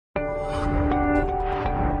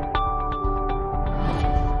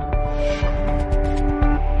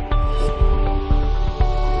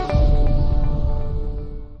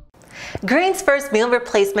Greens First Meal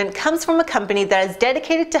Replacement comes from a company that is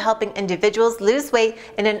dedicated to helping individuals lose weight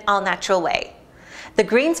in an all-natural way. The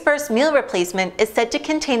Greens First Meal Replacement is said to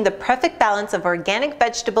contain the perfect balance of organic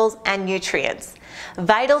vegetables and nutrients,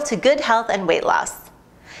 vital to good health and weight loss.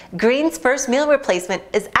 Greens First Meal Replacement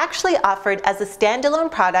is actually offered as a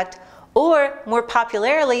standalone product or, more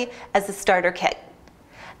popularly, as a starter kit.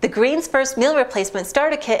 The Greens First Meal Replacement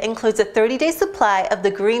Starter Kit includes a 30-day supply of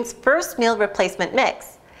the Greens First Meal Replacement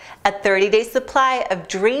Mix, a 30-day supply of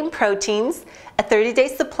Dream Proteins, a 30-day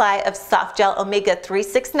supply of Softgel Omega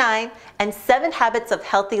 369, and 7 Habits of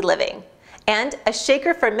Healthy Living, and a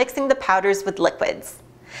shaker for mixing the powders with liquids.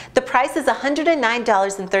 The price is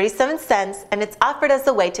 $109.37, and it's offered as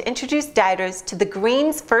a way to introduce dieters to the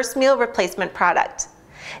Greens First Meal Replacement product.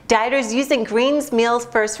 Dieters using Greens Meal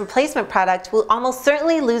First Replacement product will almost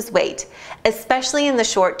certainly lose weight, especially in the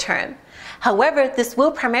short term. However, this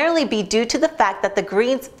will primarily be due to the fact that the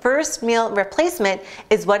Greens First Meal Replacement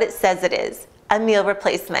is what it says it is, a meal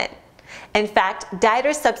replacement. In fact,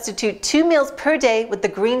 dieters substitute 2 meals per day with the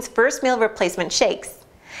Greens First Meal Replacement shakes.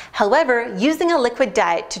 However, using a liquid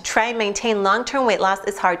diet to try and maintain long-term weight loss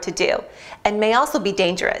is hard to do, and may also be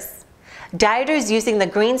dangerous. Dieters using the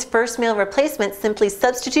Greens First Meal Replacement simply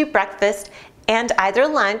substitute breakfast and either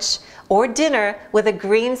lunch or dinner with a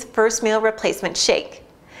Greens First Meal Replacement shake.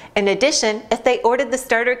 In addition, if they ordered the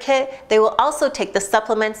starter kit, they will also take the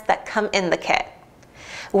supplements that come in the kit.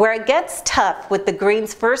 Where it gets tough with the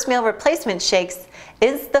Greens First Meal Replacement shakes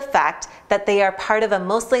is the fact that they are part of a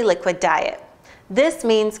mostly liquid diet. This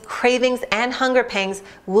means cravings and hunger pangs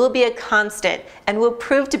will be a constant and will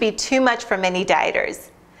prove to be too much for many dieters.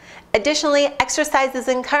 Additionally, exercise is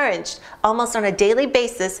encouraged almost on a daily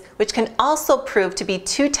basis, which can also prove to be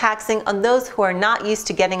too taxing on those who are not used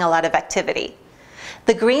to getting a lot of activity.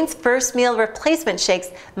 The Greens First Meal Replacement shakes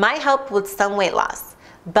might help with some weight loss,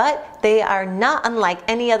 but they are not unlike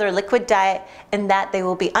any other liquid diet in that they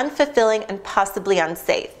will be unfulfilling and possibly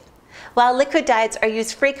unsafe. While liquid diets are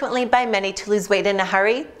used frequently by many to lose weight in a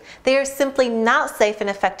hurry, they are simply not safe and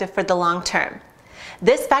effective for the long term.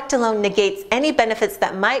 This fact alone negates any benefits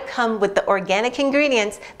that might come with the organic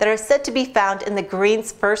ingredients that are said to be found in the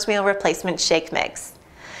Greens First Meal Replacement shake mix.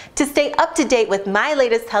 To stay up to date with my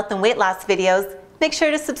latest health and weight loss videos, make sure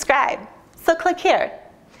to subscribe, so click here.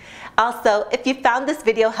 Also, if you found this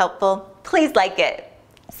video helpful, please like it.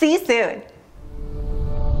 See you soon.